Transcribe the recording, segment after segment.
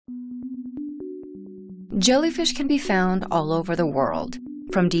Jellyfish can be found all over the world,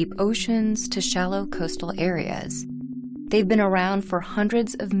 from deep oceans to shallow coastal areas. They've been around for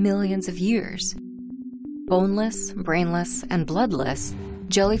hundreds of millions of years. Boneless, brainless, and bloodless,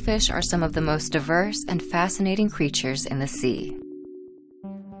 jellyfish are some of the most diverse and fascinating creatures in the sea.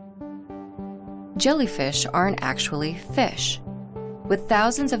 Jellyfish aren't actually fish. With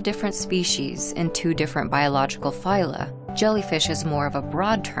thousands of different species in 2 different biological phyla, jellyfish is more of a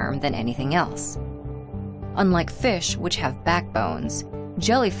broad term than anything else. Unlike fish, which have backbones,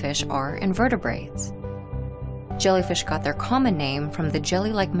 jellyfish are invertebrates. Jellyfish got their common name from the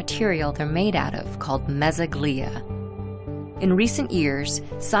jelly-like material they're made out of, called mesoglea. In recent years,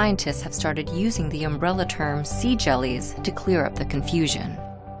 scientists have started using the umbrella term sea jellies to clear up the confusion.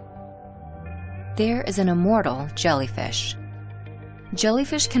 There is an immortal jellyfish.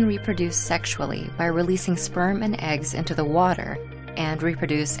 Jellyfish can reproduce sexually by releasing sperm and eggs into the water, and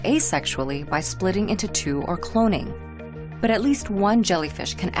reproduce asexually by splitting into 2 or cloning. But at least one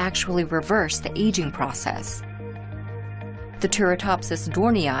jellyfish can actually reverse the aging process. The Turritopsis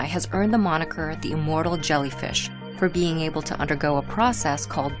dohrnii has earned the moniker the Immortal Jellyfish for being able to undergo a process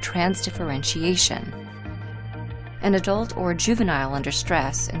called transdifferentiation. An adult or juvenile under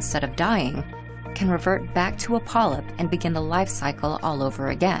stress, instead of dying, can revert back to a polyp and begin the life cycle all over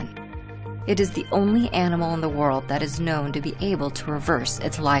again. It is the only animal in the world that is known to be able to reverse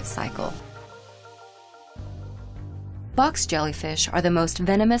its life cycle. Box jellyfish are the most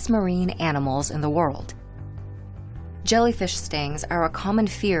venomous marine animals in the world. Jellyfish stings are a common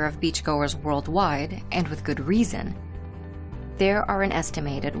fear of beachgoers worldwide, and with good reason. There are an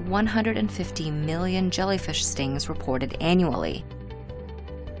estimated 150 million jellyfish stings reported annually.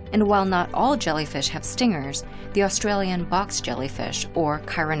 And while not all jellyfish have stingers, the Australian box jellyfish, or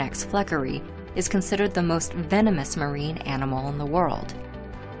Chironex fleckeri, is considered the most venomous marine animal in the world.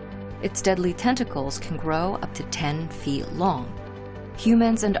 Its deadly tentacles can grow up to 10 feet long.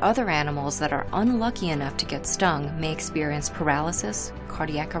 Humans and other animals that are unlucky enough to get stung may experience paralysis,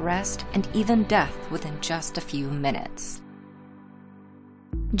 cardiac arrest, and even death within just a few minutes.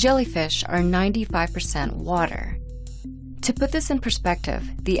 Jellyfish are 95% water. To put this in perspective,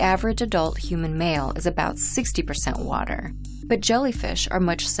 the average adult human male is about 60% water, but jellyfish are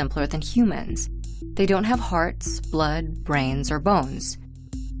much simpler than humans. They don't have hearts, blood, brains, or bones.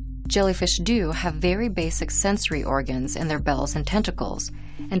 Jellyfish do have very basic sensory organs in their bells and tentacles,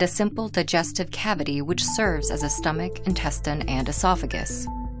 and a simple digestive cavity which serves as a stomach, intestine, and esophagus.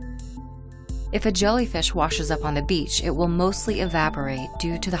 If a jellyfish washes up on the beach, it will mostly evaporate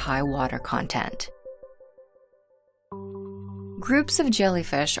due to the high water content. Groups of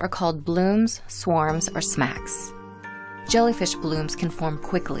jellyfish are called blooms, swarms, or smacks. Jellyfish blooms can form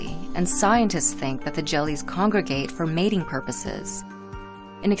quickly, and scientists think that the jellies congregate for mating purposes.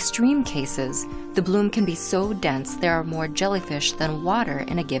 In extreme cases, the bloom can be so dense there are more jellyfish than water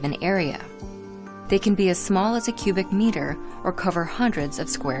in a given area. They can be as small as a cubic meter or cover hundreds of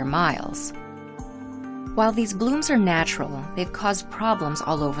square miles. While these blooms are natural, they've caused problems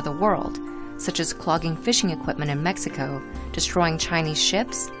all over the world, such as clogging fishing equipment in Mexico, destroying Chinese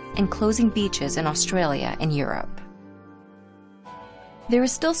ships, and closing beaches in Australia and Europe. There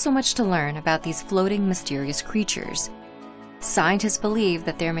is still so much to learn about these floating, mysterious creatures. Scientists believe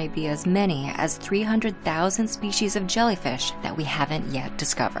that there may be as many as 300,000 species of jellyfish that we haven't yet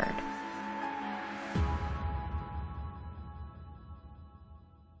discovered.